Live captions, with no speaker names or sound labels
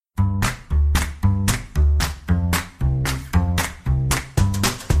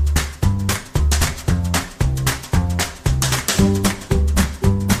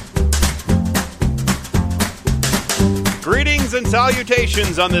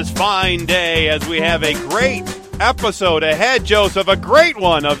salutations on this fine day as we have a great episode ahead, Joseph, a great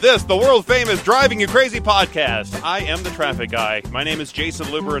one of this, the world-famous Driving You Crazy podcast. I am the traffic guy. My name is Jason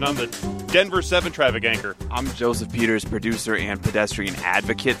Luber, and I'm the Denver 7 traffic ancher. I'm Joseph Peters, producer and pedestrian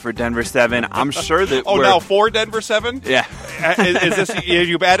advocate for Denver 7. I'm sure that now for Denver 7? Yeah. Is this,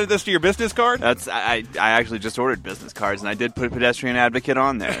 you've added this to your business card? I actually just ordered business cards, and I did put pedestrian advocate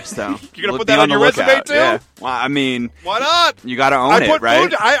on there, so... You're going to put that on your resume, too? Yeah. Well, I mean... Why not? You got to own it,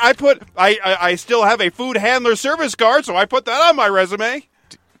 right? I still have a food handler service card, so I put that on my resume.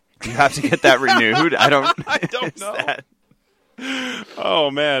 Do you have to get that renewed? I don't know. That. Oh,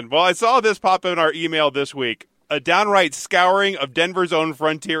 man. Well, I saw this pop in our email this week. A downright scouring of Denver's own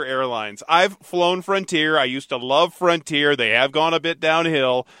Frontier Airlines. I've flown Frontier. I used to love Frontier. They have gone a bit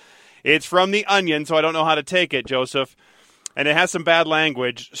downhill. It's from The Onion, so I don't know how to take it, Joseph. And it has some bad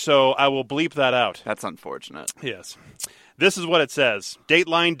language, so I will bleep that out. That's unfortunate. Yes. This is what it says.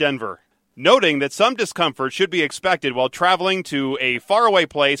 Dateline Denver. Noting that some discomfort should be expected while traveling to a faraway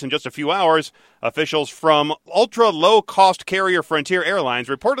place in just a few hours, officials from ultra-low-cost carrier Frontier Airlines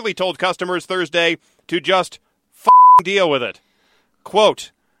reportedly told customers Thursday to just deal with it.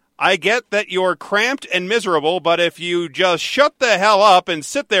 Quote, I get that you're cramped and miserable, but if you just shut the hell up and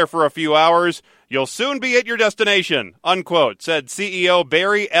sit there for a few hours, you'll soon be at your destination, unquote, said CEO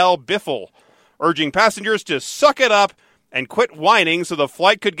Barry L. Biffle, urging passengers to suck it up and quit whining so the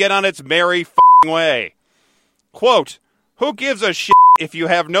flight could get on its merry way. Quote, who gives a shit if you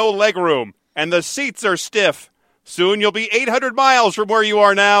have no legroom and the seats are stiff? Soon you'll be 800 miles from where you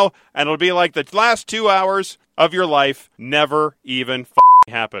are now, and it'll be like the last 2 hours of your life never even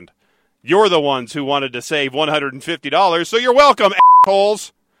happened. You're the ones who wanted to save $150, so you're welcome,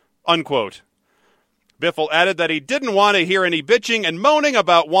 assholes, unquote. Biffle added that he didn't want to hear any bitching and moaning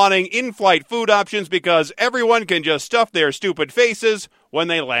about wanting in-flight food options because everyone can just stuff their stupid faces when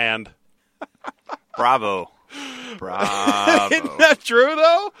they land. Bravo. Isn't that true,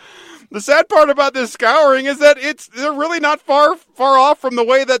 though? The sad part about this scouring is that they're really not far off from the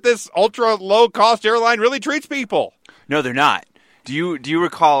way that this ultra-low-cost airline really treats people. No, they're not. Do you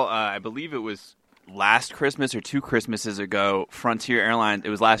recall, I believe it was last Christmas or 2 Christmases ago, Frontier Airlines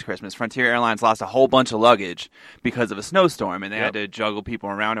lost a whole bunch of luggage because of a snowstorm, and they had to juggle people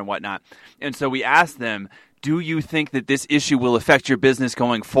around and whatnot. And so we asked them, do you think that this issue will affect your business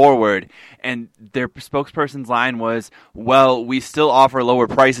going forward? And their spokesperson's line was, well, we still offer lower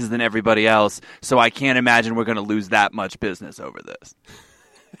prices than everybody else, so I can't imagine we're going to lose that much business over this.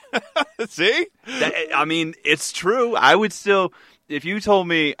 See? I mean, it's true. I would still... If you told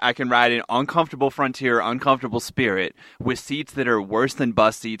me I can ride an uncomfortable Frontier, uncomfortable Spirit with seats that are worse than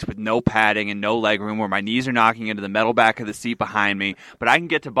bus seats with no padding and no legroom where my knees are knocking into the metal back of the seat behind me, but I can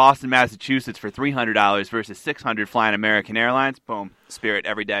get to Boston, Massachusetts for $300 versus $600 flying American Airlines, boom, Spirit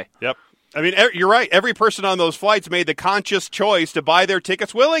every day. Yep. I mean, you're right. Every person on those flights made the conscious choice to buy their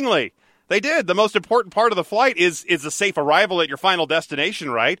tickets willingly. They did. The most important part of the flight is a safe arrival at your final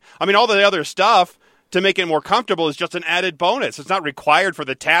destination, right? I mean, all the other stuff to make it more comfortable is just an added bonus. It's not required for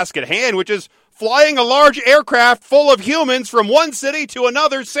the task at hand, which is flying a large aircraft full of humans from one city to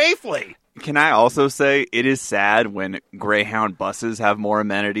another safely. Can I also say it is sad when Greyhound buses have more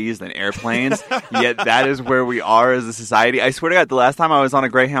amenities than airplanes, yet that is where we are as a society. I swear to God, the last time I was on a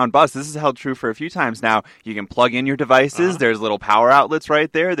Greyhound bus, this has held true for a few times now, you can plug in your devices, there's little power outlets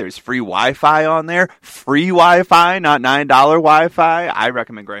right there, there's free Wi-Fi on there, free Wi-Fi, not $9 Wi-Fi. I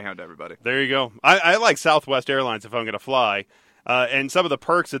recommend Greyhound to everybody. There you go. I like Southwest Airlines if I'm going to fly. And some of the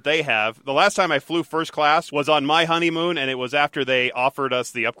perks that they have. The last time I flew first class was on my honeymoon, and it was after they offered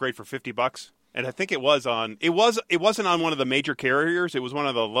us the upgrade for $50. And I think it wasn't on one of the major carriers. It was one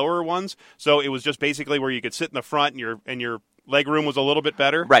of the lower ones. So it was just basically where you could sit in the front and your leg room was a little bit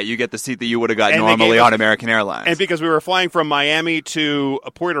better. Right, you get the seat that you would have got normally on American Airlines. And because we were flying from Miami to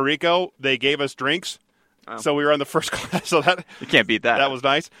Puerto Rico, they gave us drinks. Oh. So we were on the first class. So you can't beat that. That was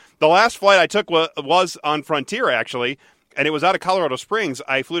nice. The last flight I took was on Frontier, actually. And it was out of Colorado Springs.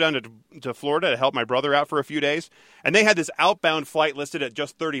 I flew down to Florida to help my brother out for a few days. And they had this outbound flight listed at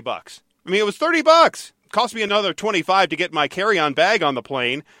just $30. I mean, it was $30. It cost me another $25 to get my carry-on bag on the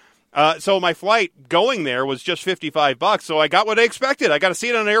plane. So my flight going there was just $55. So I got what I expected. I got a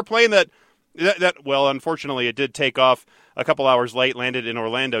seat on an airplane that well, unfortunately, it did take off a couple hours late, landed in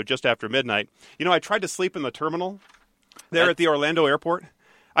Orlando just after midnight. You know, I tried to sleep in the terminal there at the Orlando airport.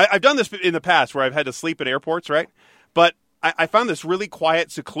 I've done this in the past where I've had to sleep at airports, right? But I found this really quiet,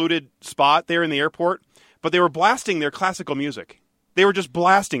 secluded spot there in the airport, but they were blasting their classical music. They were just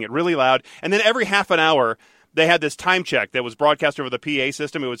blasting it really loud. And then every half an hour, they had this time check that was broadcast over the PA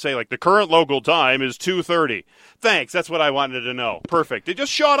system. It would say, like, the current local time is 2:30. Thanks. That's what I wanted to know. Perfect. It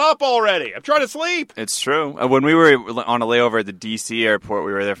just shut up already. I'm trying to sleep. It's true. When we were on a layover at the D.C. airport,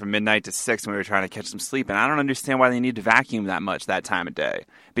 we were there from midnight to 6, and we were trying to catch some sleep. And I don't understand why they need to vacuum that much that time of day.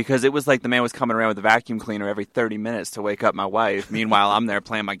 Because it was like the man was coming around with a vacuum cleaner every 30 minutes to wake up my wife. Meanwhile, I'm there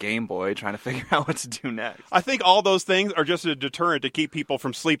playing my Game Boy trying to figure out what to do next. I think all those things are just a deterrent to keep people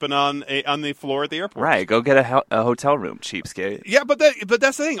from sleeping on the floor at the airport. Right. Go get a hotel room, cheapskate. Yeah, but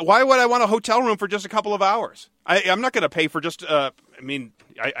that's the thing. Why would I want a hotel room for just a couple of hours? I'm not going to pay for just. I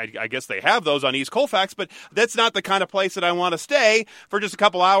guess they have those on East Colfax, but that's not the kind of place that I want to stay for just a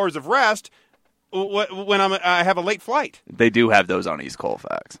couple hours of rest when I have a late flight. They do have those on East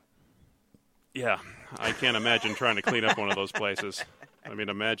Colfax. Yeah, I can't imagine trying to clean up one of those places. I mean,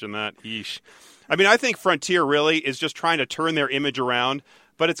 imagine that. Yeesh. I mean, I think Frontier really is just trying to turn their image around,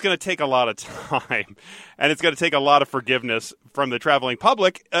 but it's going to take a lot of time, and it's going to take a lot of forgiveness from the traveling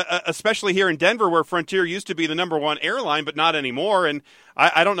public, especially here in Denver, where Frontier used to be the number one airline, but not anymore. And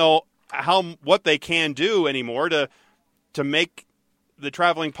I don't know what they can do anymore to make the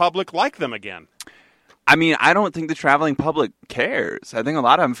traveling public like them again. I mean, I don't think the traveling public cares. I think a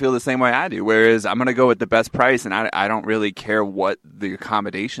lot of them feel the same way I do, whereas I'm going to go with the best price, and I don't really care what the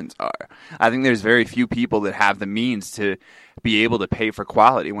accommodations are. I think there's very few people that have the means to be able to pay for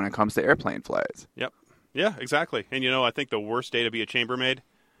quality when it comes to airplane flights. Yep. Yeah, exactly. And, I think the worst day to be a chambermaid,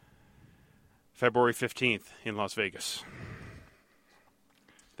 February 15th in Las Vegas.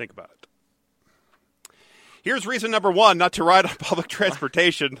 Think about it. Here's reason number 1 not to ride on public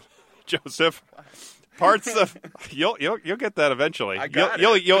transportation, Joseph. Parts of you'll get that eventually. I got it.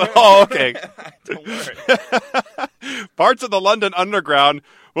 Oh, okay. Don't worry. Parts of the London Underground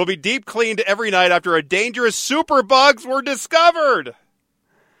will be deep cleaned every night after a dangerous superbugs were discovered.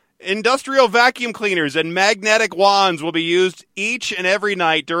 Industrial vacuum cleaners and magnetic wands will be used each and every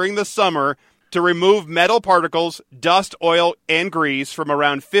night during the summer to remove metal particles, dust, oil, and grease from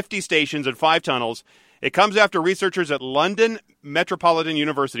around 50 stations and 5 tunnels. It comes after researchers at London Metropolitan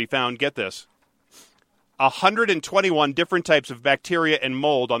University found, get this, 121 different types of bacteria and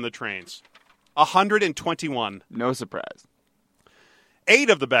mold on the trains. 121. No surprise. 8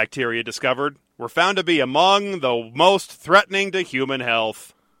 of the bacteria discovered were found to be among the most threatening to human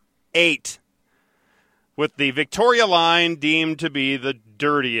health. 8. With the Victoria Line deemed to be the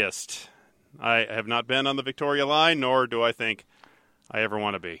dirtiest. I have not been on the Victoria Line, nor do I think I ever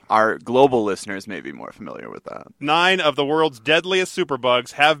want to be. Our global listeners may be more familiar with that. 9 of the world's deadliest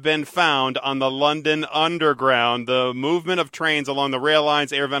superbugs have been found on the London Underground. The movement of trains along the rail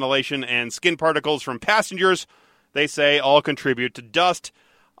lines, air ventilation, and skin particles from passengers, they say, all contribute to dust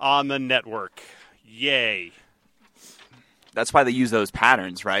on the network. Yay. That's why they use those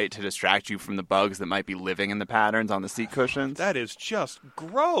patterns, right, to distract you from the bugs that might be living in the patterns on the seat cushions. That is just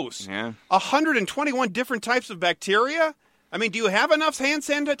gross. Yeah. 121 different types of bacteria? I mean, do you have enough hand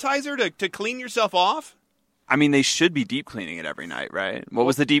sanitizer to clean yourself off? I mean, they should be deep cleaning it every night, right? What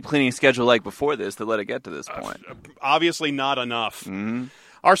was the deep cleaning schedule like before this to let it get to this point? Obviously not enough. Mm-hmm.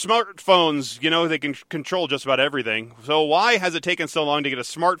 Our smartphones, they can control just about everything. So why has it taken so long to get a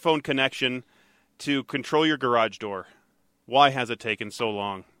smartphone connection to control your garage door? Why has it taken so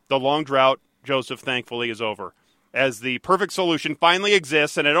long? The long drought, Joseph, thankfully, is over, as the perfect solution finally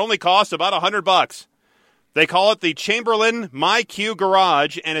exists, and it only costs about $100. They call it the Chamberlain MyQ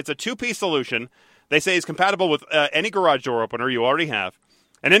Garage, and it's a 2-piece solution. They say it's compatible with any garage door opener you already have.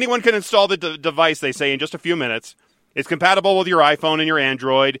 And anyone can install the device, they say, in just a few minutes. It's compatible with your iPhone and your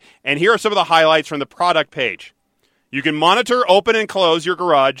Android. And here are some of the highlights from the product page. You can monitor, open, and close your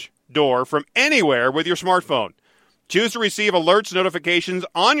garage door from anywhere with your smartphone. Choose to receive alerts, notifications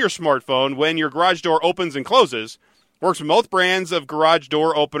on your smartphone when your garage door opens and closes. Works with most brands of garage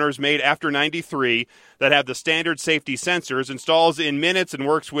door openers made after 93 that have the standard safety sensors. Installs in minutes and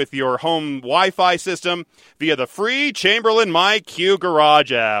works with your home Wi-Fi system via the free Chamberlain MyQ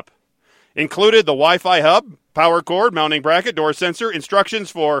Garage app. Included the Wi-Fi hub, power cord, mounting bracket, door sensor,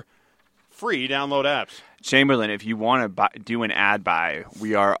 instructions for free download apps. Chamberlain, if you want to do an ad buy,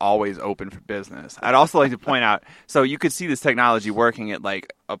 we are always open for business. I'd also like to point out, so you could see this technology working at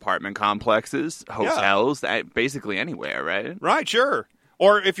like apartment complexes, hotels, basically anywhere, right? Right, sure.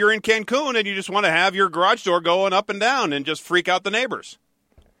 Or if you're in Cancun and you just want to have your garage door going up and down and just freak out the neighbors.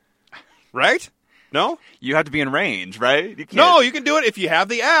 Right? No? You have to be in range, right? No, you can do it if you have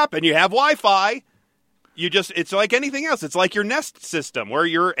the app and you have Wi-Fi. it's like anything else. It's like your Nest system where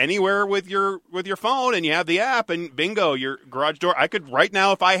you're anywhere with your phone and you have the app and bingo, your garage door. I could right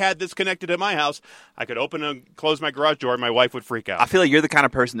now, if I had this connected to my house, I could open and close my garage door and my wife would freak out. I feel like you're the kind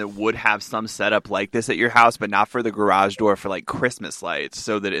of person that would have some setup like this at your house, but not for the garage door, for like Christmas lights,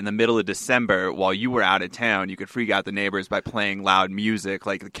 so that in the middle of December, while you were out of town, you could freak out the neighbors by playing loud music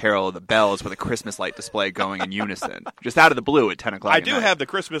like the Carol of the Bells with a Christmas light display going in unison. Just out of the blue at 10 o'clock I at do night. have the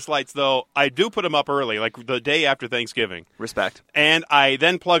Christmas lights, though. I do put them up early, like the day after Thanksgiving. Respect. And I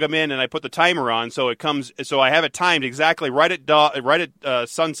then plug them in and I put the timer on so I have it timed exactly right at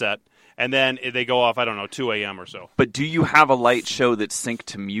sunset, and then they go off, I don't know, 2 a.m. or so. But do you have a light show that's synced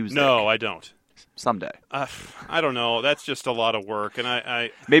to music? No, I don't. Someday. I don't know. That's just a lot of work, and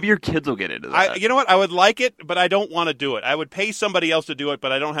I Maybe your kids will get into that. you know what? I would like it, but I don't want to do it. I would pay somebody else to do it,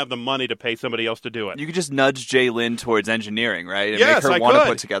 but I don't have the money to pay somebody else to do it. You could just nudge Jay Lynn towards engineering, right? And Yes, make her I want to could.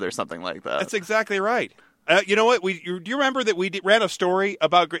 put together something like that. That's exactly right. You know what? Do you remember that we ran a story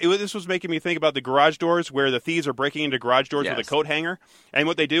about this? Was making me think about the garage doors where the thieves are breaking into garage doors Yes. with a coat hanger, and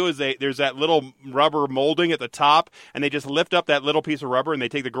what they do is there's that little rubber molding at the top, and they just lift up that little piece of rubber, and they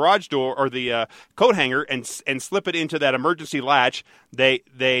take the garage door or the coat hanger and slip it into that emergency latch. They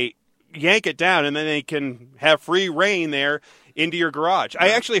yank it down, and then they can have free reign there into your garage. I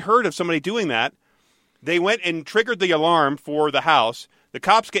actually heard of somebody doing that. They went and triggered the alarm for the house. The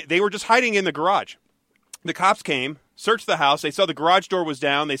cops they were just hiding in the garage. The cops came, searched the house. They saw the garage door was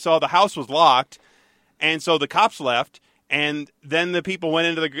down. They saw the house was locked, and so the cops left. And then the people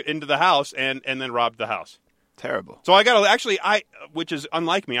went into the house and then robbed the house. Terrible. So which is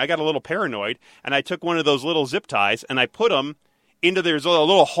unlike me, I got a little paranoid, and I took one of those little zip ties and I put them into there's a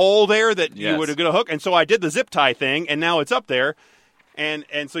little hole there that you would have got a hook, and so I did the zip tie thing, and now it's up there. And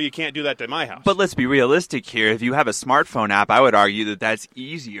so you can't do that to my house. But let's be realistic here. If you have a smartphone app, I would argue that that's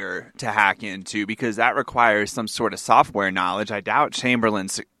easier to hack into because that requires some sort of software knowledge. I doubt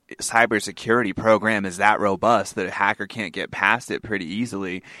Chamberlain's cybersecurity program is that robust that a hacker can't get past it pretty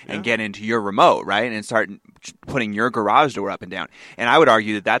easily and get into your remote, right? And start putting your garage door up and down. And I would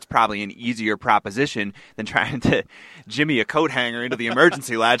argue that that's probably an easier proposition than trying to jimmy a coat hanger into the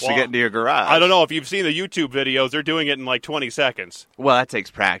emergency latch to get into your garage. I don't know. If you've seen the YouTube videos, they're doing it in like 20 seconds. Well, that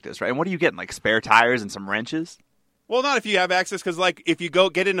takes practice, right? And what are you getting, like spare tires and some wrenches? Well, not if you have access, because like if you go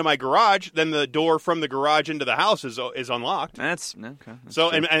get into my garage, then the door from the garage into the house is unlocked. That's okay.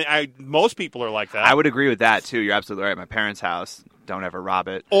 So, true. and most people are like that. I would agree with that too. You're absolutely right. My parents' house, don't ever rob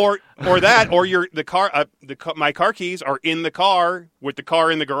it. Or my car keys are in the car with the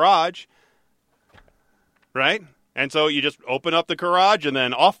car in the garage, right? And so you just open up the garage and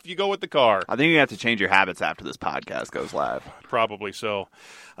then off you go with the car. I think you have to change your habits after this podcast goes live. Probably so.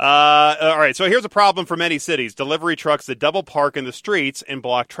 All right, so here's a problem for many cities. Delivery trucks that double park in the streets and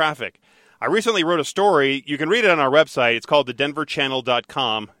block traffic. I recently wrote a story. You can read it on our website. It's called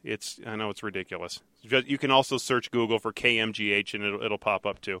thedenverchannel.com. I know it's ridiculous. You can also search Google for KMGH, and it'll pop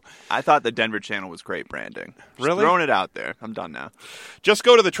up too. I thought the Denver Channel was great branding. Just Really? throwing it out there. I'm done now. Just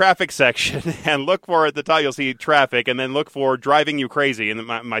go to the traffic section and look for at the top. You'll see traffic, and then look for driving you crazy. And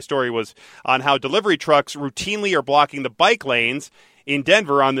my story was on how delivery trucks routinely are blocking the bike lanes in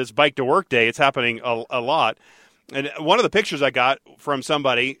Denver on this bike to work day. It's happening a lot. And one of the pictures I got from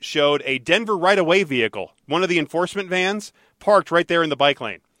somebody showed a Denver right-of-way vehicle, one of the enforcement vans, parked right there in the bike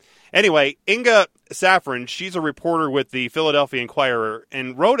lane. Anyway, Inga Saffron, she's a reporter with the Philadelphia Inquirer,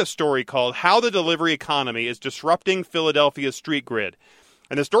 and wrote a story called How the Delivery Economy is Disrupting Philadelphia's Street Grid.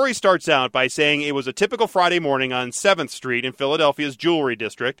 And the story starts out by saying it was a typical Friday morning on 7th Street in Philadelphia's Jewelry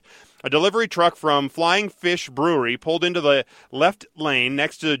District. A delivery truck from Flying Fish Brewery pulled into the left lane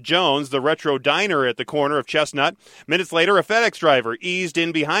next to Jones, the retro diner at the corner of Chestnut. Minutes later, a FedEx driver eased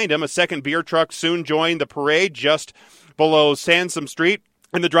in behind him. A second beer truck soon joined the parade just below Sansom Street,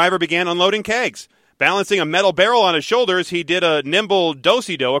 and the driver began unloading kegs. Balancing a metal barrel on his shoulders, he did a nimble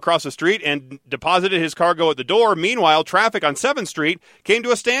do-si-do across the street and deposited his cargo at the door. Meanwhile, traffic on 7th Street came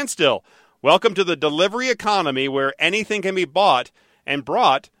to a standstill. Welcome to the delivery economy where anything can be bought and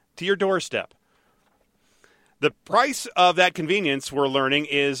brought to your doorstep. The price of that convenience, we're learning,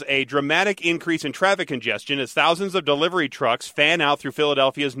 is a dramatic increase in traffic congestion as thousands of delivery trucks fan out through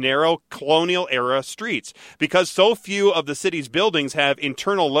Philadelphia's narrow colonial-era streets. Because so few of the city's buildings have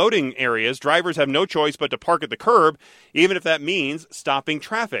internal loading areas, drivers have no choice but to park at the curb, even if that means stopping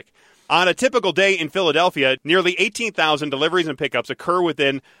traffic. On a typical day in Philadelphia, nearly 18,000 deliveries and pickups occur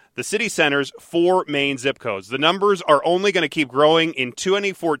within the city center's 4 main zip codes. The numbers are only going to keep growing. In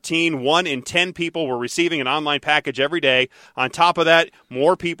 2014, 1 in 10 people were receiving an online package every day. On top of that,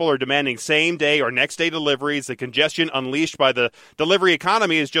 more people are demanding same-day or next-day deliveries. The congestion unleashed by the delivery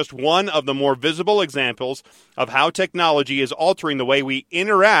economy is just one of the more visible examples of how technology is altering the way we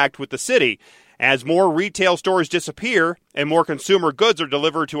interact with the city. As more retail stores disappear and more consumer goods are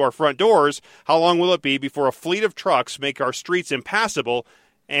delivered to our front doors, how long will it be before a fleet of trucks make our streets impassable?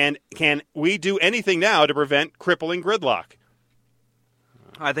 And can we do anything now to prevent crippling gridlock?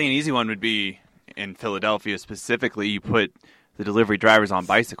 I think an easy one would be, in Philadelphia specifically, you put the delivery drivers on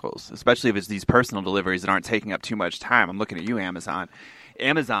bicycles, especially if it's these personal deliveries that aren't taking up too much time. I'm looking at you, Amazon.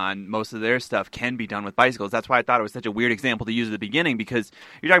 Amazon, most of their stuff can be done with bicycles. That's why I thought it was such a weird example to use at the beginning, because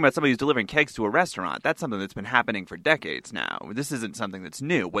you're talking about somebody who's delivering kegs to a restaurant. That's something that's been happening for decades now. This isn't something that's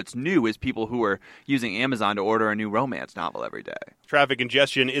new. What's new is people who are using Amazon to order a new romance novel every day. Traffic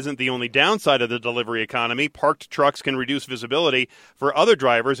congestion isn't the only downside of the delivery economy. Parked trucks can reduce visibility for other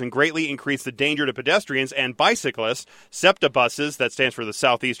drivers and greatly increase the danger to pedestrians and bicyclists. SEPTA buses, that stands for the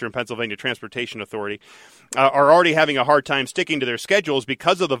Southeastern Pennsylvania Transportation Authority, are already having a hard time sticking to their schedules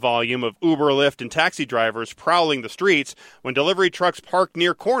because of the volume of Uber, Lyft, and taxi drivers prowling the streets. When delivery trucks park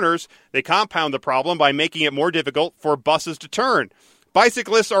near corners, they compound the problem by making it more difficult for buses to turn.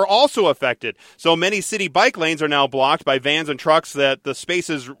 Bicyclists are also affected. So many city bike lanes are now blocked by vans and trucks that the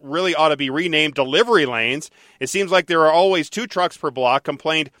spaces really ought to be renamed delivery lanes. It seems like there are always 2 trucks per block,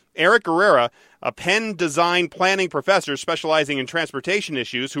 complained Eric Guerrera, a Penn design planning professor specializing in transportation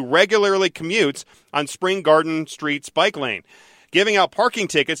issues who regularly commutes on Spring Garden Street's bike lane. Giving out parking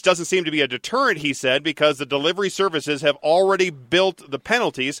tickets doesn't seem to be a deterrent, he said, because the delivery services have already built the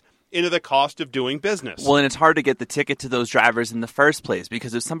penalties into the cost of doing business. Well, and it's hard to get the ticket to those drivers in the first place,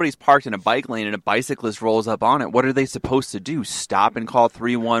 because if somebody's parked in a bike lane and a bicyclist rolls up on it, what are they supposed to do? Stop and call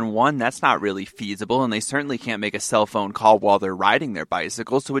 311? That's not really feasible, and they certainly can't make a cell phone call while they're riding their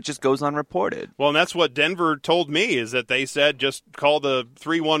bicycle, so it just goes unreported. Well, and that's what Denver told me, is that they said just call the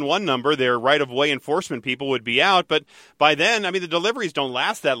 311 number. Their right-of-way enforcement people would be out, but by then, I mean, the deliveries don't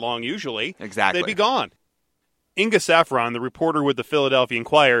last that long usually. Exactly. They'd be gone. Inga Saffron, the reporter with the Philadelphia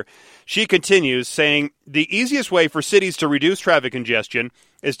Inquirer, she continues saying the easiest way for cities to reduce traffic congestion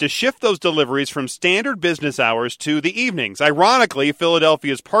is to shift those deliveries from standard business hours to the evenings. Ironically,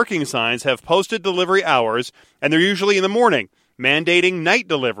 Philadelphia's parking signs have posted delivery hours, and they're usually in the morning. Mandating night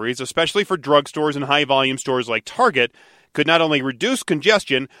deliveries, especially for drugstores and high-volume stores like Target, could not only reduce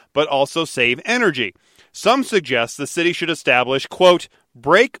congestion, but also save energy. Some suggest the city should establish, quote,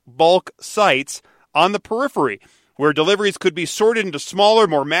 break bulk sites on the periphery, where deliveries could be sorted into smaller,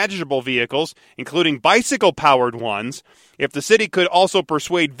 more manageable vehicles, including bicycle-powered ones. If the city could also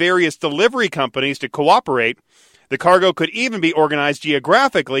persuade various delivery companies to cooperate, the cargo could even be organized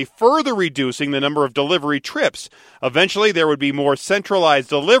geographically, further reducing the number of delivery trips. Eventually, there would be more centralized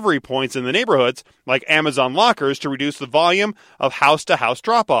delivery points in the neighborhoods, like Amazon lockers, to reduce the volume of house-to-house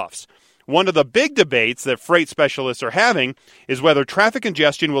drop-offs. One of the big debates that freight specialists are having is whether traffic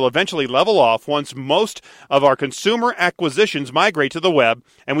congestion will eventually level off once most of our consumer acquisitions migrate to the web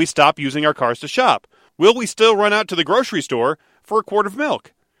and we stop using our cars to shop. Will we still run out to the grocery store for a quart of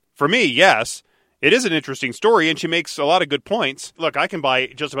milk? For me, yes. It is an interesting story, and she makes a lot of good points. Look, I can buy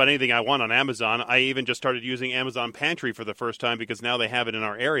just about anything I want on Amazon. I even just started using Amazon Pantry for the first time because now they have it in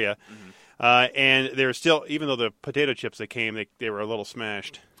our area. Mm-hmm. And they're still, even though the potato chips that came, they were a little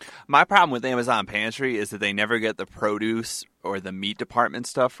smashed. My problem with Amazon Pantry is that they never get the produce or the meat department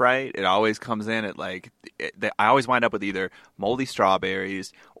stuff right. It always comes in at I always wind up with either moldy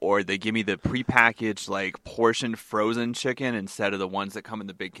strawberries or they give me the prepackaged portioned frozen chicken instead of the ones that come in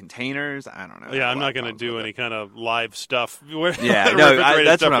the big containers. I don't know. Yeah, I'm not going to do any kind of live stuff. Yeah, no,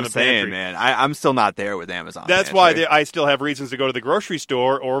 that's what I'm saying, man. I'm still not there with Amazon. That's Pantry. why I still have reasons to go to the grocery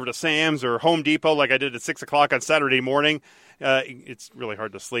store or over to Sam's or Home Depot like I did at 6 o'clock on Saturday morning. It's really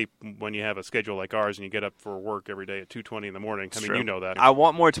hard to sleep when you have a schedule like ours and you get up for work every day at 2:20 in the morning. True. You know that. I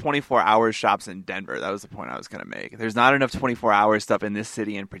want more 24-hour shops in Denver. That was the point I was going to make. There's not enough 24-hour stuff in this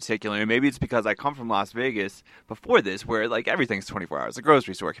city in particular. And maybe it's because I come from Las Vegas before this, where everything's 24 hours, a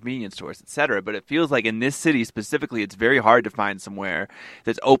grocery store, convenience stores, etc. But it feels like in this city specifically, it's very hard to find somewhere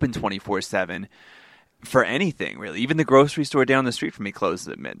that's open 24/7. For anything, really. Even the grocery store down the street from me closes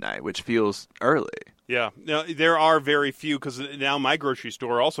at midnight, which feels early. Yeah. Now, there are very few, because now my grocery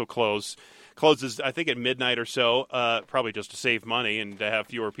store also closes, I think, at midnight or so, probably just to save money and to have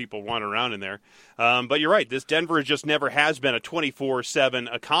fewer people wander around in there. But you're right. This Denver just never has been a 24/7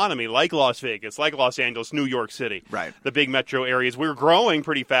 economy like Las Vegas, like Los Angeles, New York City. Right. The big metro areas. We're growing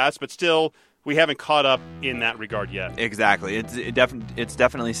pretty fast, but still we haven't caught up in that regard yet. Exactly. It's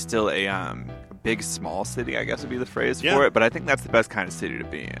definitely still a big, small city, I guess would be the phrase Yeah. for it. But I think that's the best kind of city to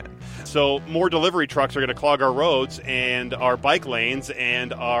be in. So more delivery trucks are going to clog our roads and our bike lanes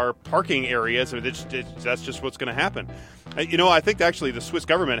and our parking areas. I mean, that's just what's going to happen. I think actually the Swiss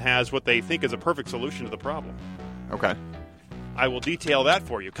government has what they think is a perfect solution to the problem. Okay. I will detail that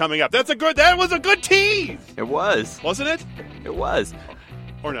for you coming up. That was a good tease, It was. wasn't it? It was.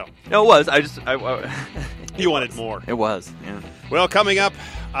 Or no? No, it was. You wanted more. It was. Yeah. Well, coming up,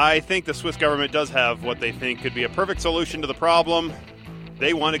 I think the Swiss government does have what they think could be a perfect solution to the problem.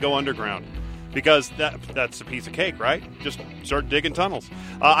 They want to go underground because that's a piece of cake, right? Just start digging tunnels.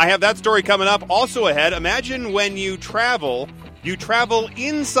 I have that story coming up. Also ahead, imagine when you travel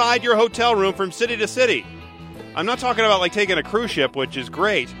inside your hotel room from city to city. I'm not talking about like taking a cruise ship, which is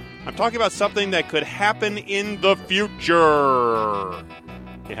great. I'm talking about something that could happen in the future.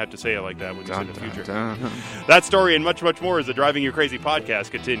 You have to say it like that when you say the future. That story and much, much more as the Driving You Crazy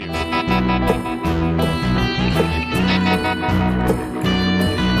podcast continues.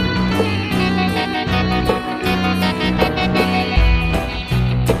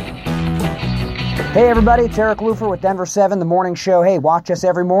 Hey everybody, it's Eric Lufer with Denver 7, the morning show. Hey, watch us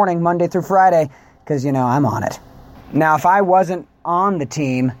every morning, Monday through Friday, because, I'm on it. Now, if I wasn't on the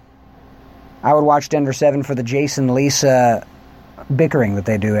team, I would watch Denver 7 for the Jason Lisa bickering that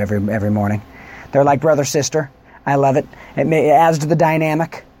they do every morning. They're like brother-sister. I love it. It adds to the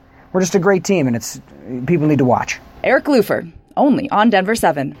dynamic. We're just a great team, and people need to watch. Eric Lufer, only on Denver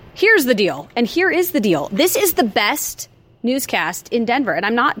 7. Here's the deal, and here is the deal. This is the best newscast in Denver, and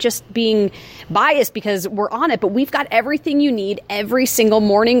I'm not just being biased because we're on it, but we've got everything you need every single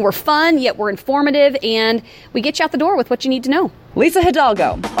morning. We're fun, yet we're informative, and we get you out the door with what you need to know. Lisa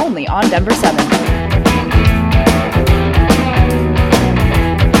Hidalgo, only on Denver 7.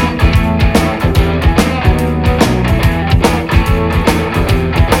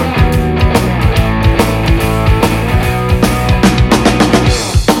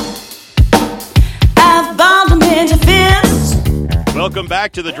 Welcome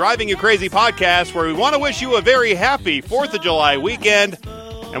back to the Driving You Crazy podcast, where we want to wish you a very happy 4th of July weekend.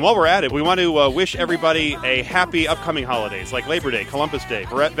 And while we're at it, we want to wish everybody a happy upcoming holidays, like Labor Day, Columbus Day,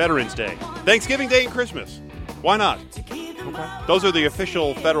 Veterans Day, Thanksgiving Day, and Christmas. Why not? Okay. Those are the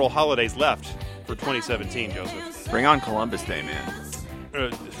official federal holidays left for 2017, Joseph. Bring on Columbus Day, man.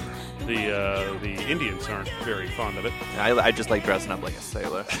 The Indians aren't very fond of it. I just like dressing up like a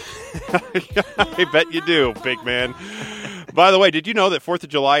sailor. I bet you do, big man. By the way, did you know that 4th of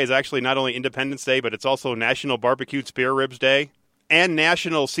July is actually not only Independence Day, but it's also National Barbecued Spare Ribs Day and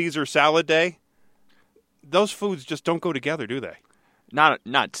National Caesar Salad Day? Those foods just don't go together, do they? Not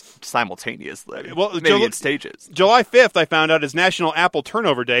simultaneously. Well, maybe in stages. July 5th, I found out, is National Apple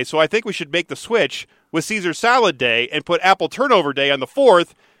Turnover Day, so I think we should make the switch with Caesar Salad Day and put Apple Turnover Day on the 4th,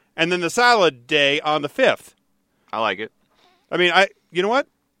 and then the Salad Day on the 5th. I like it. I mean, you know what?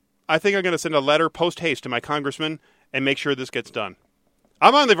 I think I'm going to send a letter post-haste to my congressman and make sure this gets done.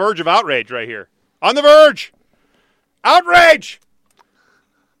 I'm on the verge of outrage right here. On the verge! Outrage!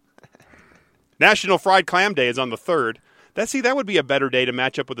 National Fried Clam Day is on the 3rd. That would be a better day to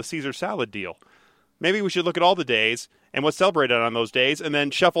match up with the Caesar salad deal. Maybe we should look at all the days and what's celebrated on those days and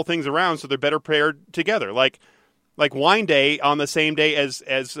then shuffle things around so they're better paired together. Like Wine Day on the same day as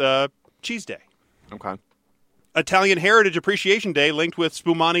Cheese Day. Okay. Italian Heritage Appreciation Day linked with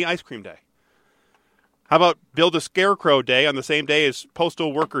Spumani Ice Cream Day. How about Build a Scarecrow Day on the same day as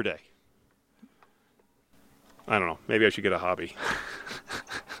Postal Worker Day? I don't know. Maybe I should get a hobby.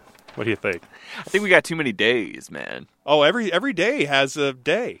 What do you think? I think we got too many days, man. Oh, every day has a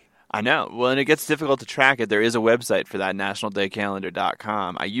day. I know. Well, and it gets difficult to track it. There is a website for that,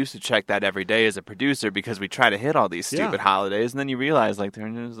 nationaldaycalendar.com. I used to check that every day as a producer because we try to hit all these stupid holidays, and then you realize, like,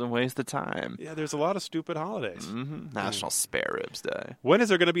 there's a waste of time. Yeah, there's a lot of stupid holidays. Mm-hmm. National Spare Ribs Day. When is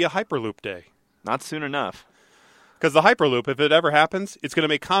there going to be a Hyperloop Day? Not soon enough. Because the Hyperloop, if it ever happens, it's going to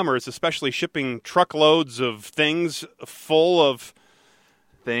make commerce, especially shipping truckloads of things full of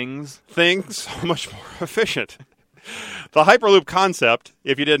things, so much more efficient. The Hyperloop concept,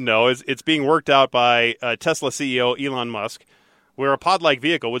 if you didn't know, it's being worked out by Tesla CEO Elon Musk, where a pod-like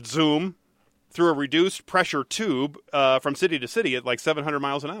vehicle would zoom through a reduced pressure tube from city to city at like 700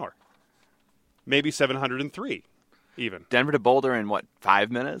 miles an hour. Maybe 703 even. Denver to Boulder in,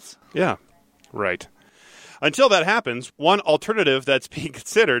 5 minutes? Yeah, right. Until that happens, one alternative that's being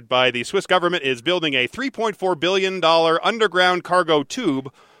considered by the Swiss government is building a $3.4 billion underground cargo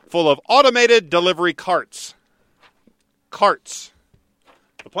tube full of automated delivery carts. Carts.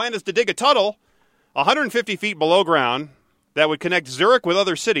 The plan is to dig a tunnel 150 feet below ground that would connect Zurich with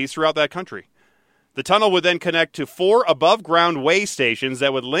other cities throughout that country. The tunnel would then connect to 4 above-ground way stations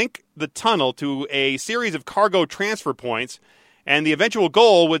that would link the tunnel to a series of cargo transfer points, and the eventual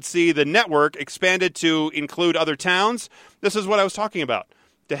goal would see the network expanded to include other towns. This is what I was talking about,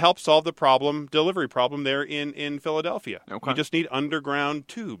 to help solve the delivery problem there in Philadelphia. Okay. You just need underground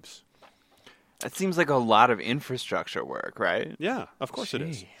tubes. That seems like a lot of infrastructure work, right? Yeah, of course it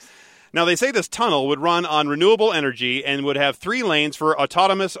is. Now, they say this tunnel would run on renewable energy and would have 3 lanes for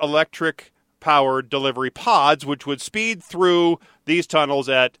autonomous electric-powered delivery pods, which would speed through these tunnels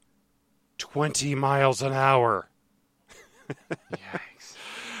at 20 miles an hour. Yikes.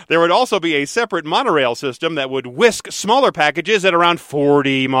 There would also be a separate monorail system that would whisk smaller packages at around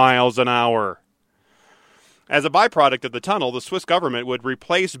 40 miles an hour. As a byproduct of the tunnel, the Swiss government would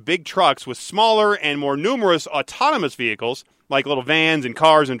replace big trucks with smaller and more numerous autonomous vehicles, like little vans and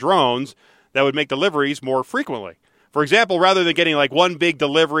cars and drones, that would make deliveries more frequently. For example, rather than getting like one big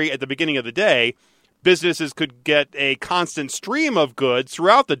delivery at the beginning of the day, businesses could get a constant stream of goods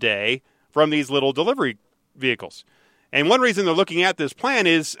throughout the day from these little delivery vehicles. And one reason they're looking at this plan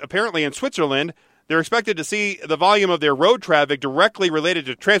is apparently in Switzerland, they're expected to see the volume of their road traffic directly related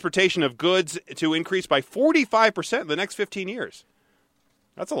to transportation of goods to increase by 45% in the next 15 years.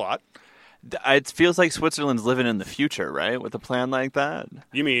 That's a lot. It feels like Switzerland's living in the future, right? With a plan like that.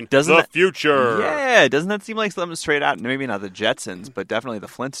 You mean the future? Yeah, doesn't that seem like something straight out? Maybe not the Jetsons, but definitely the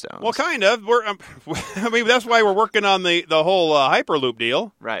Flintstones. Well, kind of. I mean, that's why we're working on the whole Hyperloop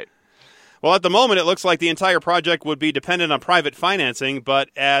deal. Right. Well, at the moment, it looks like the entire project would be dependent on private financing, but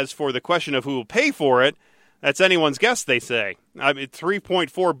as for the question of who will pay for it, that's anyone's guess, they say. I mean,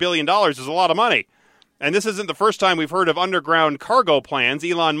 $3.4 billion is a lot of money. And this isn't the first time we've heard of underground cargo plans.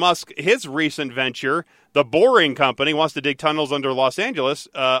 Elon Musk, his recent venture, the Boring Company, wants to dig tunnels under Los Angeles,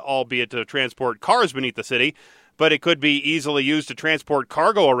 albeit to transport cars beneath the city. But it could be easily used to transport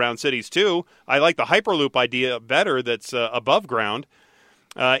cargo around cities, too. I like the Hyperloop idea better that's above ground.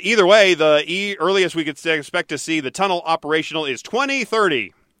 Either way, the earliest we could expect to see the tunnel operational is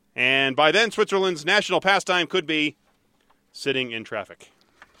 2030. And by then, Switzerland's national pastime could be sitting in traffic.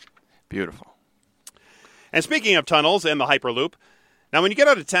 Beautiful. And speaking of tunnels and the Hyperloop, now when you get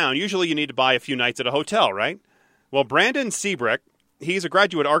out of town, usually you need to buy a few nights at a hotel, right? Well, Brandon Seabreck, he's a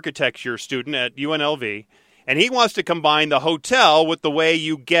graduate architecture student at UNLV, and he wants to combine the hotel with the way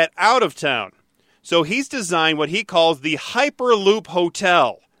you get out of town. So he's designed what he calls the Hyperloop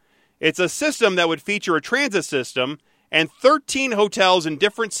Hotel. It's a system that would feature a transit system and 13 hotels in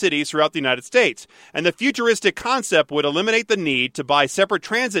different cities throughout the United States. And the futuristic concept would eliminate the need to buy separate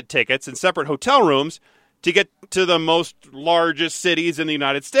transit tickets and separate hotel rooms to get to the most largest cities in the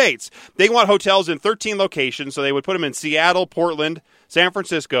United States. They want hotels in 13 locations, so they would put them in Seattle, Portland, San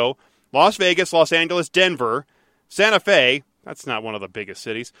Francisco, Las Vegas, Los Angeles, Denver, Santa Fe, that's not one of the biggest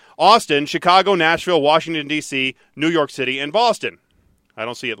cities, Austin, Chicago, Nashville, Washington, D.C., New York City, and Boston. I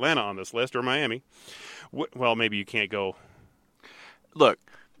don't see Atlanta on this list, or Miami. Well, maybe you can't go Look,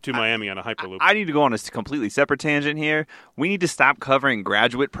 to Miami on a Hyperloop. I need to go on a completely separate tangent here. We need to stop covering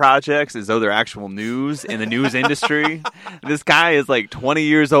graduate projects as though they're actual news in the news industry. This guy is like 20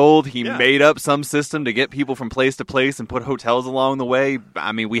 years old. He made up some system to get people from place to place and put hotels along the way.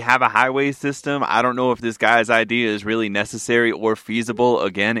 I mean, we have a highway system. I don't know if this guy's idea is really necessary or feasible.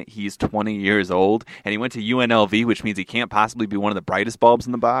 Again, he's 20 years old, and he went to UNLV, which means he can't possibly be one of the brightest bulbs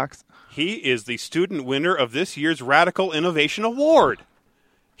in the box. He is the student winner of this year's Radical Innovation Award.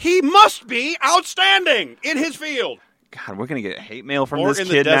 He must be outstanding in his field. God, we're going to get hate mail from Or this in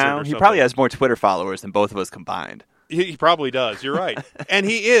the kid desert now. or He something. probably has more Twitter followers than both of us combined. He probably does. You're right. And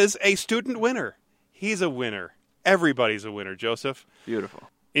he is a student winner. He's a winner. Everybody's a winner, Joseph. Beautiful.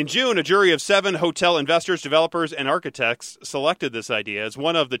 In June, a jury of 7 hotel investors, developers, and architects selected this idea as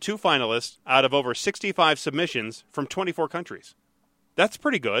one of the 2 finalists out of over 65 submissions from 24 countries. That's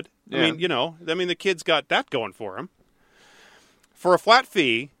pretty good. Yeah. I mean, the kid's got that going for him. For a flat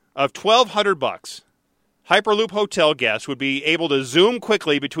fee of $1,200, Hyperloop hotel guests would be able to zoom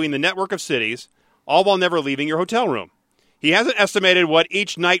quickly between the network of cities, all while never leaving your hotel room. He hasn't estimated what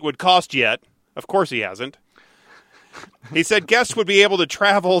each night would cost yet. Of course he hasn't. He said guests would be able to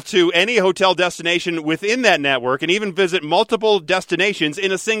travel to any hotel destination within that network and even visit multiple destinations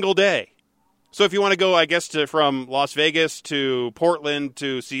in a single day. So if you want to go, I guess, from Las Vegas to Portland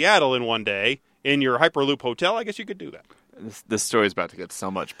to Seattle in one day in your Hyperloop hotel, I guess you could do that. This story's about to get so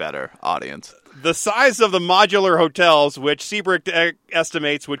much better, audience. The size of the modular hotels, which Seabrook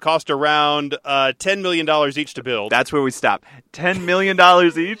estimates would cost around $10 million each to build. That's where we stop. $10 million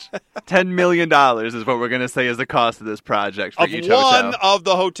each? $10 million is what we're going to say is the cost of this project for each hotel. One of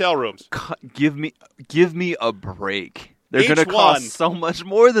the hotel rooms. Give me a break. They're going to Each cost one. so much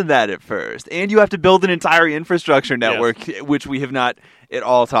more than that at first. And you have to build an entire infrastructure network, which we have not at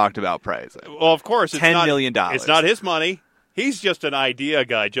all talked about pricing. Well, of course, it's $10 million. It's not his money. He's just an idea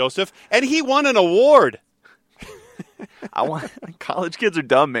guy, Joseph. And he won an award. College kids are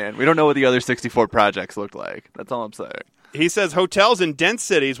dumb, man. We don't know what the other 64 projects looked like. That's all I'm saying. He says hotels in dense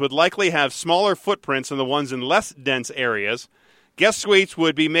cities would likely have smaller footprints than the ones in less dense areas. Guest suites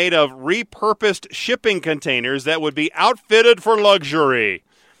would be made of repurposed shipping containers that would be outfitted for luxury.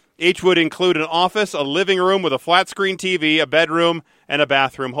 Each would include an office, a living room with a flat-screen TV, a bedroom, and a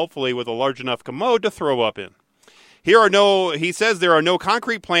bathroom, hopefully with a large enough commode to throw up in. He says there are no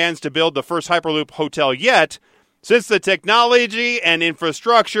concrete plans to build the first Hyperloop hotel yet, since the technology and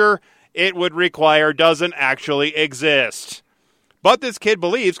infrastructure it would require doesn't actually exist. But this kid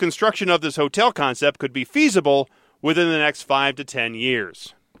believes construction of this hotel concept could be feasible within the next 5 to 10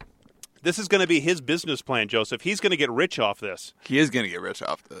 years. This is going to be his business plan, Joseph. He's going to get rich off this. He is going to get rich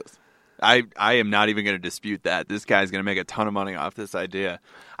off this. I am not even going to dispute that. This guy's going to make a ton of money off this idea.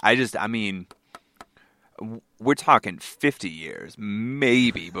 We're talking 50 years,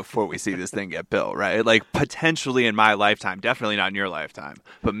 maybe, before we see this thing get built, right? Like, potentially in my lifetime. Definitely not in your lifetime,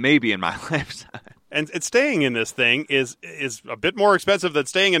 but maybe in my lifetime. And staying in this thing is a bit more expensive than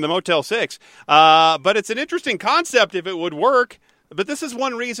staying in the Motel 6. But it's an interesting concept if it would work. But this is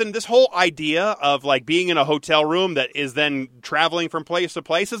one reason, this whole idea of like being in a hotel room that is then traveling from place to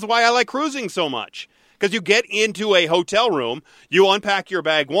place is why I like cruising so much. Because you get into a hotel room, you unpack your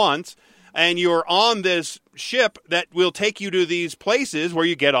bag once, and you're on this ship that will take you to these places where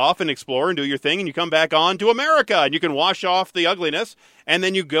you get off and explore and do your thing, and you come back on to America, and you can wash off the ugliness, and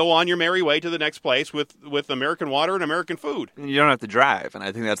then you go on your merry way to the next place with American water and American food. You don't have to drive, and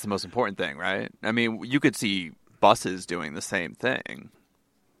I think that's the most important thing, right? I mean, you could see buses doing the same thing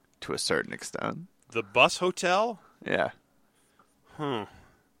to a certain extent. The bus hotel? Yeah.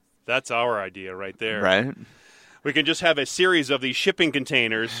 That's our idea right there. Right? We can just have a series of these shipping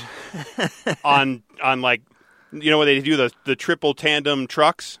containers on like, you know, where they do the triple tandem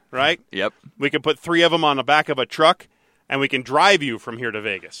trucks, right? Yep. We can put 3 of them on the back of a truck, and we can drive you from here to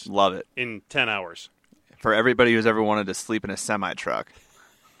Vegas. Love it. In 10 hours. For everybody who's ever wanted to sleep in a semi-truck,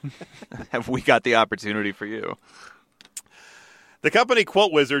 have we got the opportunity for you? The company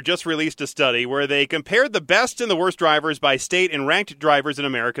Quote Wizard just released a study where they compared the best and the worst drivers by state and ranked drivers in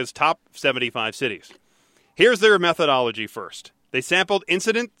America's top 75 cities. Here's their methodology first. They sampled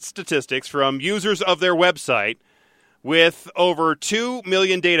incident statistics from users of their website with over 2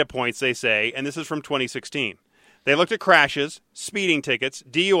 million data points, they say, and this is from 2016. They looked at crashes, speeding tickets,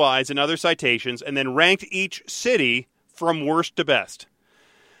 DUIs, and other citations, and then ranked each city from worst to best.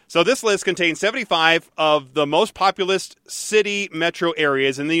 So this list contains 75 of the most populous city metro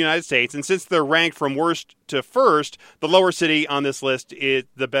areas in the United States, and since they're ranked from worst to first, the lower city on this list,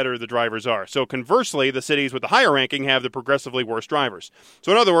 the better the drivers are. So conversely, the cities with the higher ranking have the progressively worst drivers.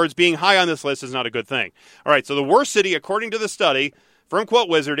 So in other words, being high on this list is not a good thing. All right, so the worst city, according to the study from Quote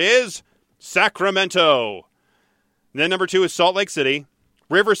Wizard, is Sacramento. Then number 2 is Salt Lake City,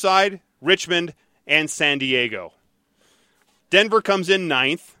 Riverside, Richmond, and San Diego. Denver comes in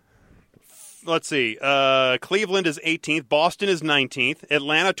 9th. Let's see. Cleveland is 18th. Boston is 19th.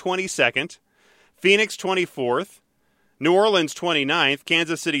 Atlanta 22nd. Phoenix 24th. New Orleans 29th.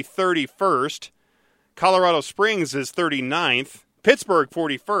 Kansas City 31st. Colorado Springs is 39th. Pittsburgh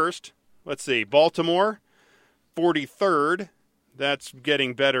 41st. Let's see. Baltimore 43rd. That's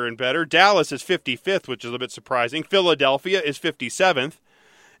getting better and better. Dallas is 55th, which is a bit surprising. Philadelphia is 57th.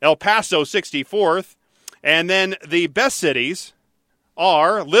 El Paso 64th. And then the best cities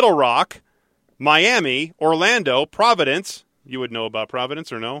are Little Rock, Miami, Orlando, Providence. You would know about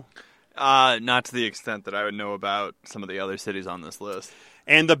Providence or no? Not to the extent that I would know about some of the other cities on this list.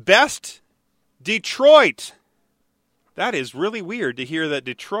 And the best, Detroit. That is really weird to hear that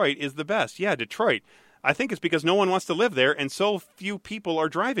Detroit is the best. Yeah, Detroit. I think it's because no one wants to live there and so few people are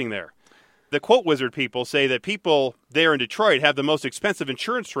driving there. The Quote Wizard people say that people there in Detroit have the most expensive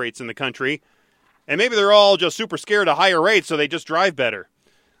insurance rates in the country, and maybe they're all just super scared of higher rates, so they just drive better.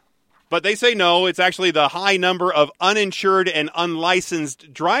 But they say no, it's actually the high number of uninsured and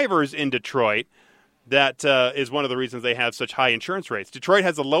unlicensed drivers in Detroit that is one of the reasons they have such high insurance rates. Detroit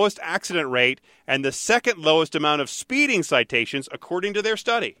has the lowest accident rate and the second lowest amount of speeding citations, according to their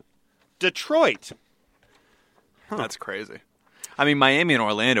study. Detroit. That's crazy. I mean, Miami and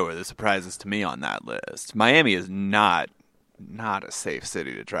Orlando are the surprises to me on that list. Miami is not a safe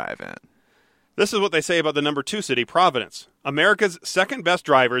city to drive in. This is what they say about the number 2 city, Providence. America's second best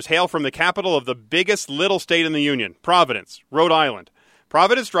drivers hail from the capital of the biggest little state in the Union, Providence, Rhode Island.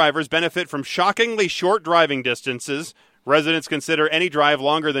 Providence drivers benefit from shockingly short driving distances. Residents consider any drive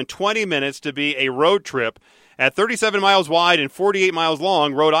longer than 20 minutes to be a road trip. At 37 miles wide and 48 miles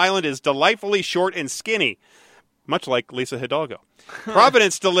long, Rhode Island is delightfully short and skinny, much like Lisa Hidalgo.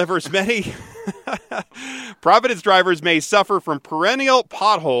 Providence delivers many... Providence drivers may suffer from perennial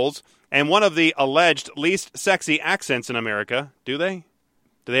potholes and one of the alleged least sexy accents in America. Do they?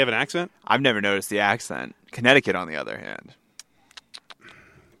 Do they have an accent? I've never noticed the accent. Connecticut, on the other hand.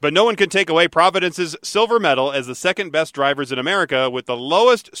 But no one can take away Providence's silver medal as the second best drivers in America with the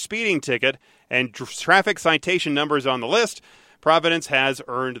lowest speeding ticket and traffic citation numbers on the list. Providence has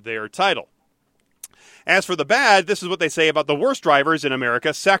earned their title. As for the bad, this is what they say about the worst drivers in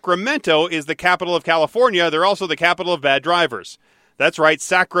America. Sacramento is the capital of California. They're also the capital of bad drivers. That's right,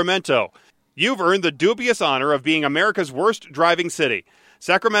 Sacramento. You've earned the dubious honor of being America's worst driving city.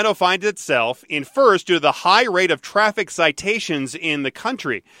 Sacramento finds itself in first due to the high rate of traffic citations in the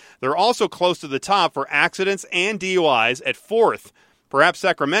country. They're also close to the top for accidents and DUIs at fourth. Perhaps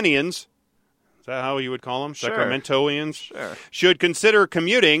Sacramentians, is that how you would call them? Sure. Sacramentoians? Sure. Should consider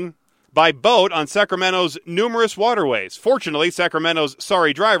commuting by boat on Sacramento's numerous waterways. Fortunately, Sacramento's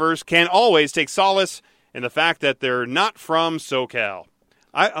sorry drivers can always take solace in the fact that they're not from SoCal.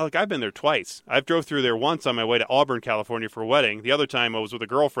 I've been there twice. I've drove through there once on my way to Auburn, California for a wedding. The other time I was with a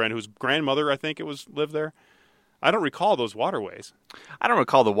girlfriend whose grandmother, I think it was, lived there. I don't recall those waterways. I don't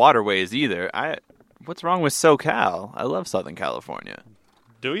recall the waterways either. What's wrong with SoCal? I love Southern California.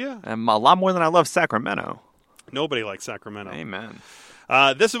 Do you? And a lot more than I love Sacramento. Nobody likes Sacramento. Amen.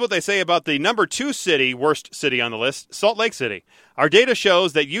 This is what they say about the number 2 city, worst city on the list, Salt Lake City. Our data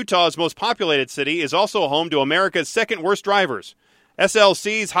shows that Utah's most populated city is also home to America's second worst drivers.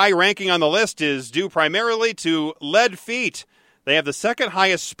 SLC's high ranking on the list is due primarily to lead feet. They have the second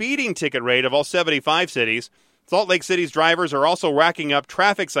highest speeding ticket rate of all 75 cities. Salt Lake City's drivers are also racking up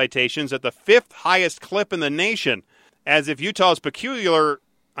traffic citations at the 5th highest clip in the nation. As if Utah's peculiar...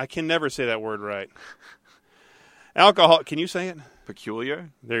 I can never say that word right. Alcohol... Can you say it?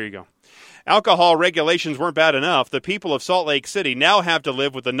 Peculiar? There you go. Alcohol regulations weren't bad enough. The people of Salt Lake City now have to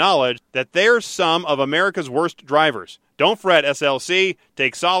live with the knowledge that they're some of America's worst drivers. Don't fret, SLC.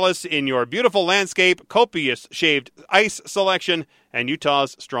 Take solace in your beautiful landscape, copious shaved ice selection, and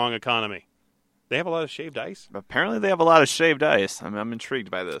Utah's strong economy. They have a lot of shaved ice? Apparently they have a lot of shaved ice. I'm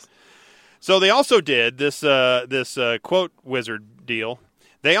intrigued by this. So they also did this quote wizard deal.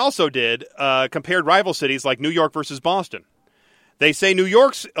 They also did compared rival cities like New York versus Boston. They say New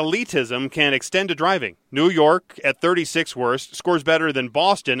York's elitism can extend to driving. New York, at 36th worst, scores better than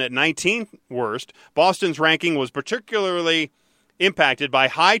Boston at 19th worst. Boston's ranking was particularly impacted by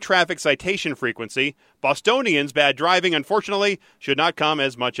high traffic citation frequency. Bostonians' bad driving, unfortunately, should not come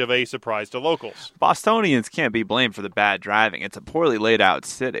as much of a surprise to locals. Bostonians can't be blamed for the bad driving. It's a poorly laid out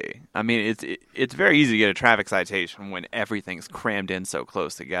city. I mean, it's very easy to get a traffic citation when everything's crammed in so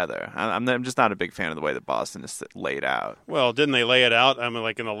close together. I'm just not a big fan of the way that Boston is laid out. Well, didn't they lay it out,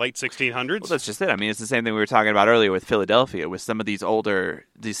 like in the late 1600s? Well, that's just it. I mean, it's the same thing we were talking about earlier with Philadelphia, with some of these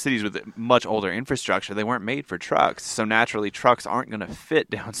cities with much older infrastructure. They weren't made for trucks, so naturally trucks aren't going to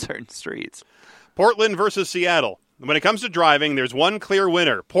fit down certain streets. Portland versus Seattle. When it comes to driving, there's one clear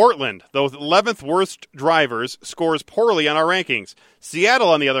winner. Portland, the 11th worst drivers, scores poorly on our rankings. Seattle,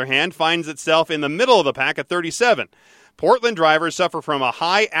 on the other hand, finds itself in the middle of the pack at 37. Portland drivers suffer from a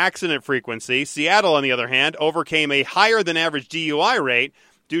high accident frequency. Seattle, on the other hand, overcame a higher than average DUI rate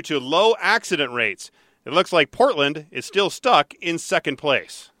due to low accident rates. It looks like Portland is still stuck in second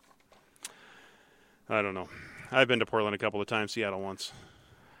place. I don't know. I've been to Portland a couple of times, Seattle once.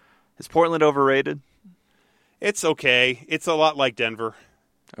 Is Portland overrated? It's okay. It's a lot like Denver.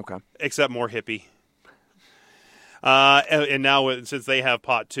 Okay. Except more hippie. And now, since they have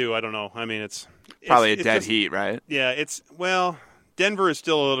pot too, I don't know. I mean, it's probably a dead heat, right? Yeah, Denver is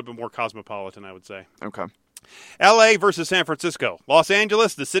still a little bit more cosmopolitan, I would say. Okay. L.A. versus San Francisco. Los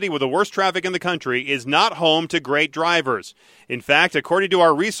Angeles, the city with the worst traffic in the country, is not home to great drivers. In fact, according to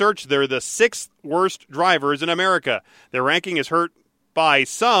our research, they're the 6th worst drivers in America. Their ranking is hurt by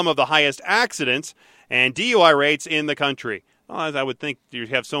some of the highest accidents and DUI rates in the country. Well, I would think you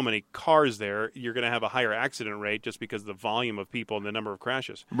have so many cars there, you're going to have a higher accident rate just because of the volume of people and the number of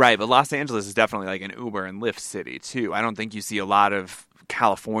crashes. Right, but Los Angeles is definitely like an Uber and Lyft city, too. I don't think you see a lot of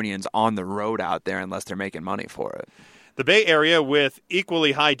Californians on the road out there unless they're making money for it. The Bay Area, with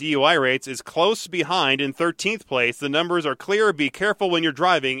equally high DUI rates, is close behind in 13th place. The numbers are clear. Be careful when you're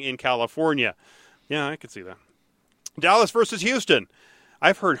driving in California. Yeah, I can see that. Dallas versus Houston.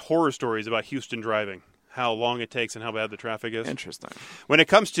 I've heard horror stories about Houston driving, how long it takes and how bad the traffic is. Interesting. When it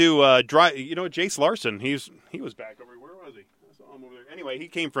comes to drive, Jace Larson, he was back over. Where was he? I saw him over there. Anyway, he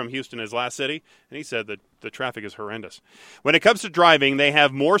came from Houston, his last city, and he said that the traffic is horrendous. When it comes to driving, they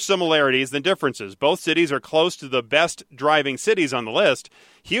have more similarities than differences. Both cities are close to the best driving cities on the list.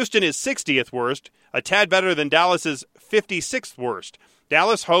 Houston is 60th worst, a tad better than Dallas's 56th worst.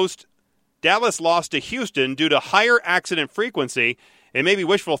 Dallas lost to Houston due to higher accident frequency. It may be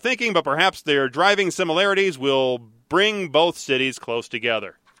wishful thinking, but perhaps their driving similarities will bring both cities close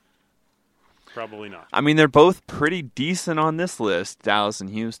together. Probably not. I mean, they're both pretty decent on this list, Dallas and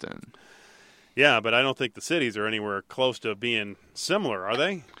Houston. Yeah, but I don't think the cities are anywhere close to being similar, are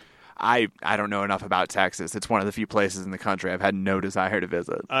they? I don't know enough about Texas. It's one of the few places in the country I've had no desire to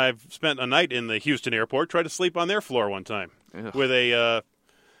visit. I've spent a night in the Houston airport, tried to sleep on their floor one time Ugh. with a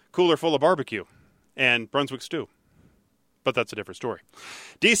cooler full of barbecue and Brunswick stew. But that's a different story.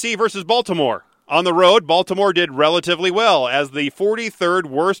 D.C. versus Baltimore. On the road, Baltimore did relatively well as the 43rd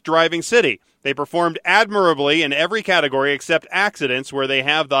worst driving city. They performed admirably in every category except accidents, where they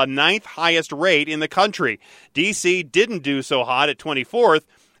have the 9th highest rate in the country. D.C. didn't do so hot at 24th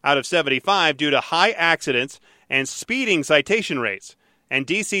out of 75 due to high accidents and speeding citation rates. And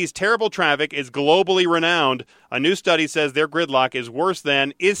D.C.'s terrible traffic is globally renowned. A new study says their gridlock is worse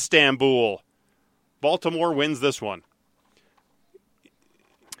than Istanbul. Baltimore wins this one.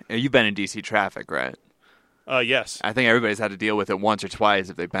 You've been in D.C. traffic, right? Yes. I think everybody's had to deal with it once or twice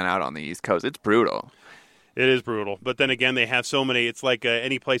if they've been out on the East Coast. It's brutal. It is brutal. But then again, they have so many. It's like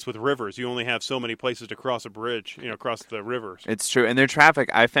any place with rivers. You only have so many places to cross a bridge, across the rivers. It's true. And their traffic,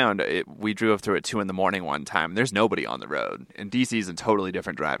 I found, we drove through at 2 in the morning one time. There's nobody on the road. And D.C. is a totally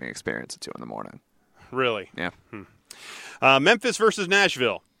different driving experience at 2 in the morning. Really? Yeah. Memphis versus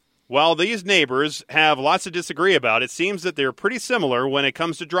Nashville. While these neighbors have lots to disagree about, it seems that they're pretty similar when it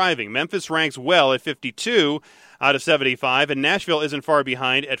comes to driving. Memphis ranks well at 52 out of 75, and Nashville isn't far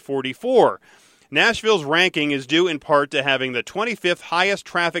behind at 44. Nashville's ranking is due in part to having the 25th highest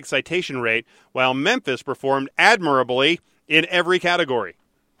traffic citation rate, while Memphis performed admirably in every category.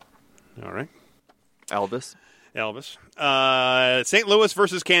 All right. Elvis. St. Louis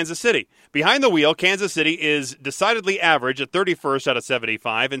versus Kansas City. Behind the wheel, Kansas City is decidedly average at 31st out of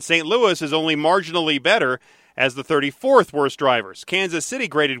 75, and St. Louis is only marginally better as the 34th worst drivers. Kansas City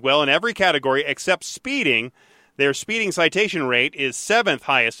graded well in every category except speeding. Their speeding citation rate is 7th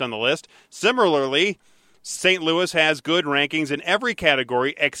highest on the list. Similarly, St. Louis has good rankings in every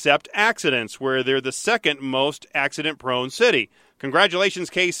category except accidents, where they're the second most accident-prone city. Congratulations,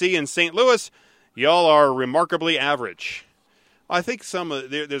 KC and St. Louis. Y'all are remarkably average. I think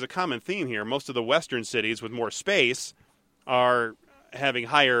there's a common theme here. Most of the western cities with more space are having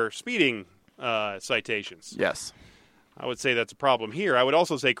higher speeding citations. Yes. I would say that's a problem here. I would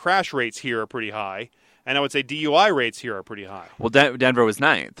also say crash rates here are pretty high, and I would say DUI rates here are pretty high. Well, Denver was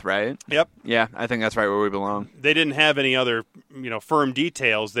 9th, right? Yep. Yeah, I think that's right where we belong. They didn't have any other firm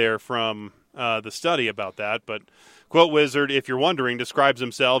details there from the study about that, but Quote Wizard, if you're wondering, describes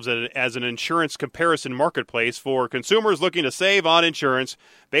themselves as an insurance comparison marketplace for consumers looking to save on insurance.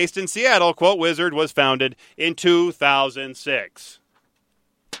 Based in Seattle, Quote Wizard was founded in 2006.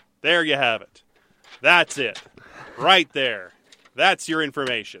 There you have it. That's it. Right there. That's your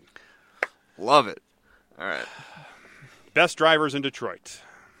information. Love it. All right. Best drivers in Detroit.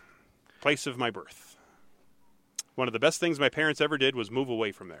 Place of my birth. One of the best things my parents ever did was move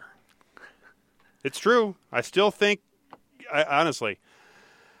away from there. It's true. I still think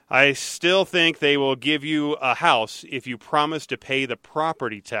they will give you a house if you promise to pay the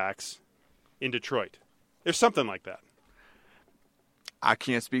property tax in Detroit. There's something like that. I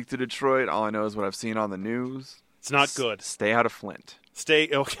can't speak to Detroit. All I know is what I've seen on the news. It's not good. Stay out of Flint.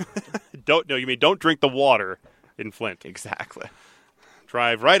 Don't drink the water in Flint. Exactly.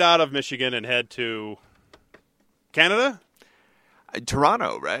 Drive right out of Michigan and head to Canada?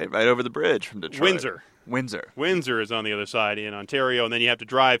 Toronto, right? Right over the bridge from Detroit. Windsor is on the other side in Ontario, and then you have to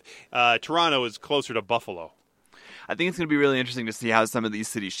drive. Toronto is closer to Buffalo. I think it's going to be really interesting to see how some of these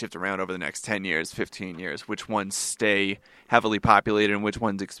cities shift around over the next 10 years, 15 years, which ones stay heavily populated and which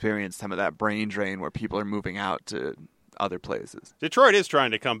ones experience some of that brain drain where people are moving out to other places. Detroit is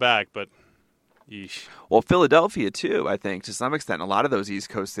trying to come back, but yeesh. Well, Philadelphia, too, I think, to some extent. A lot of those East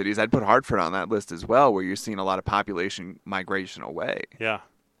Coast cities, I'd put Hartford on that list as well, where you're seeing a lot of population migration away. Yeah,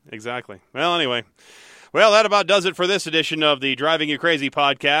 exactly. Well, anyway, Well, that about does it for this edition of the Driving You Crazy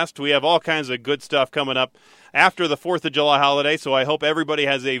podcast. We have all kinds of good stuff coming up after the 4th of July holiday, so I hope everybody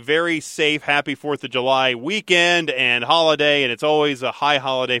has a very safe, happy 4th of July weekend and holiday, and it's always a high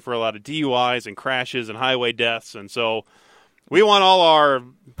holiday for a lot of DUIs and crashes and highway deaths, and so we want all our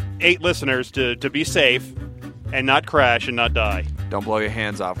 8 listeners to be safe and not crash and not die. Don't blow your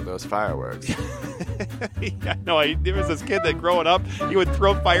hands off with those fireworks. Yeah, no, there was this kid that growing up, he would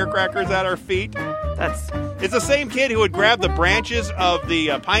throw firecrackers at our feet. It's the same kid who would grab the branches of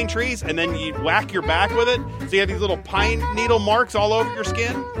the pine trees and then you'd whack your back with it. So you have these little pine needle marks all over your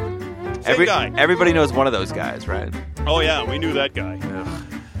skin. Same guy. Everybody knows one of those guys, right? Oh, yeah, we knew that guy.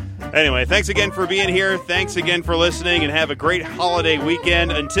 Ugh. Anyway, thanks again for being here. Thanks again for listening, and have a great holiday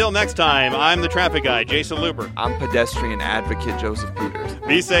weekend. Until next time, I'm the traffic guy, Jason Luber. I'm pedestrian advocate Joseph Peters.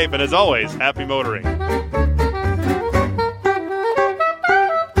 Be safe, and as always, happy motoring.